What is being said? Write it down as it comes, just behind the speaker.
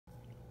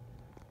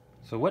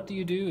So what do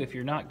you do if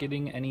you're not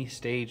getting any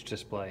stage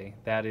display?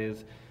 That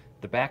is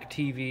the back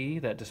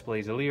TV that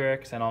displays the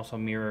lyrics and also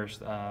mirrors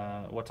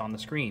what's on the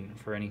screen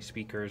for any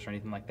speakers or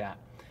anything like that.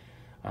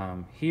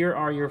 Here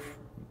are your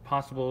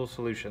possible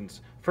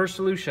solutions. First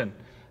solution,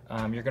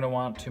 you're going to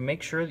want to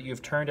make sure that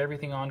you've turned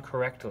everything on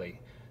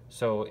correctly.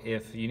 So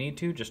if you need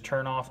to, just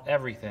turn off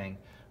everything.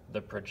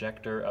 The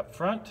projector up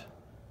front,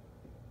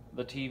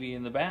 the TV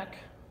in the back,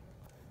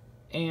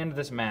 and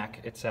this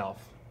Mac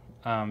itself.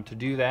 To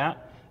do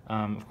that,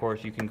 of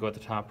course, you can go at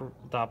the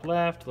top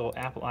left, little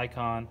Apple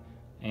icon,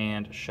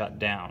 and shut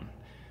down.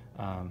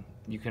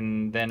 You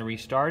can then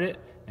restart it,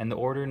 and the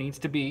order needs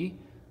to be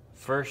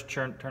first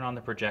turn on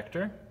the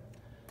projector,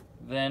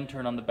 then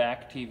turn on the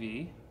back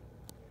TV,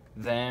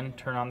 then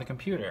turn on the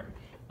computer.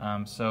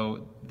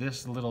 So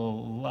this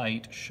little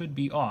light should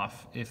be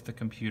off if the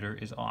computer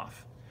is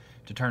off.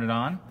 To turn it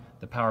on,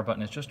 the power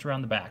button is just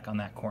around the back on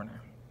that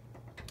corner.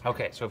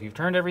 Okay, so if you've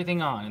turned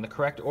everything on in the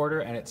correct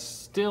order and it's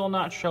still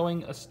not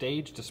showing a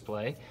stage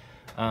display,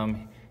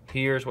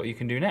 here's what you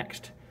can do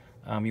next.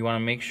 You want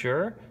to make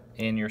sure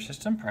in your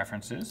system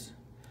preferences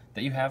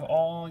that you have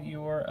all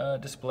your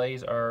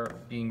displays are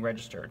being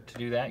registered. To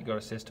do that, you go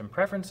to System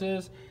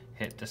Preferences,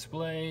 hit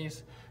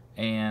Displays,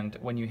 and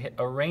when you hit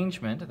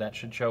Arrangement, that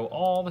should show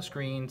all the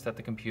screens that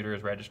the computer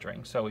is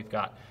registering. So we've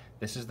got,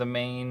 this is the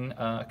main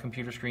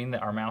computer screen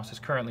that our mouse is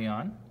currently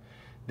on.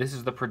 This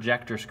is the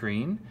projector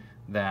screen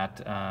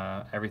that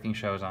everything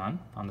shows on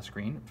the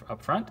screen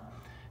up front.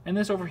 And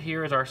this over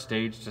here is our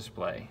stage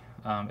display.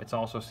 It's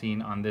also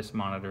seen on this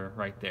monitor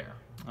right there.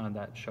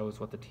 That shows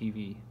what the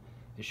TV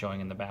is showing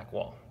in the back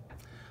wall.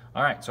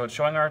 All right, so it's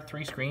showing our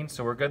 3 screens,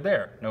 so we're good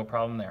there. No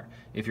problem there.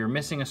 If you're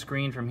missing a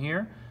screen from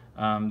here,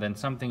 then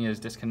something is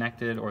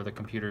disconnected or the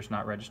computer's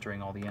not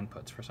registering all the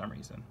inputs for some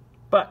reason.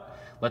 But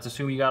let's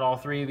assume you got all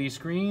 3 of these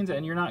screens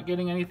and you're not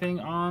getting anything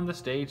on the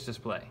stage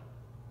display.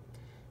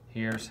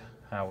 Here's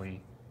how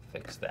we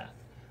fix that.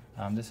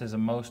 This is a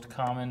most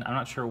common, I'm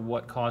not sure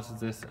what causes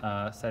this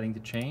setting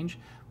to change,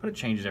 but it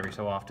changes every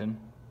so often.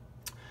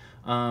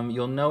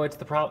 You'll know it's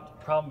the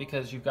problem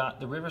because you've got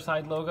the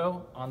Riverside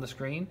logo on the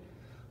screen.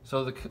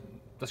 So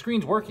the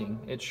screen's working,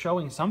 it's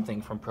showing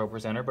something from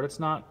ProPresenter, but it's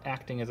not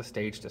acting as a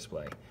stage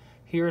display.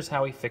 Here's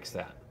how we fix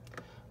that.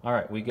 All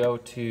right, we go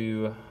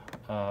to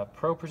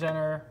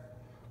ProPresenter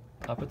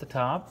up at the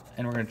top,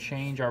 and we're going to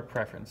change our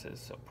preferences.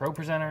 So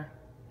ProPresenter,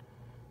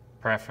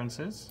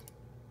 Preferences,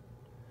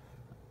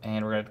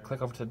 and we're going to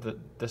click over to the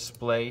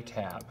Display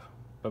tab.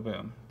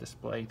 Ba-boom,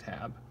 Display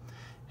tab.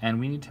 And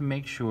we need to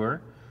make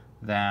sure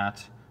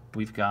that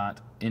we've got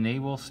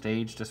Enable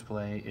Stage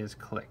Display is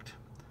clicked.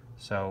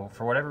 So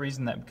for whatever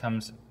reason that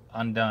becomes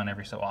undone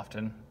every so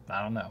often,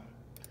 I don't know.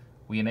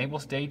 We enable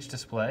Stage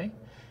Display,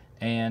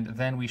 and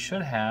then we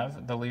should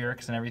have the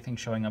lyrics and everything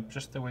showing up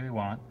just the way we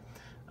want.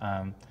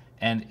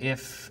 And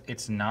if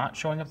it's not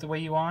showing up the way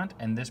you want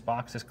and this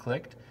box is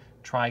clicked,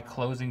 try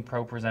closing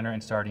ProPresenter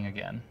and starting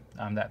again.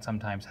 That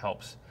sometimes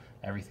helps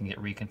everything get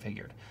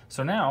reconfigured.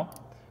 So now,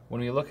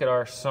 when we look at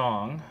our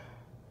song,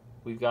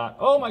 we've got,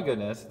 oh my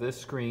goodness, this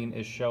screen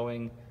is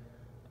showing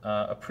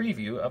a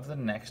preview of the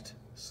next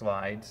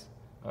slide's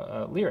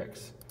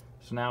lyrics.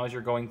 So now as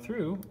you're going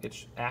through,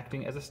 it's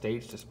acting as a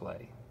stage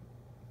display.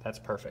 That's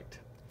perfect.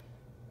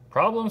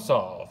 Problem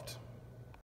solved.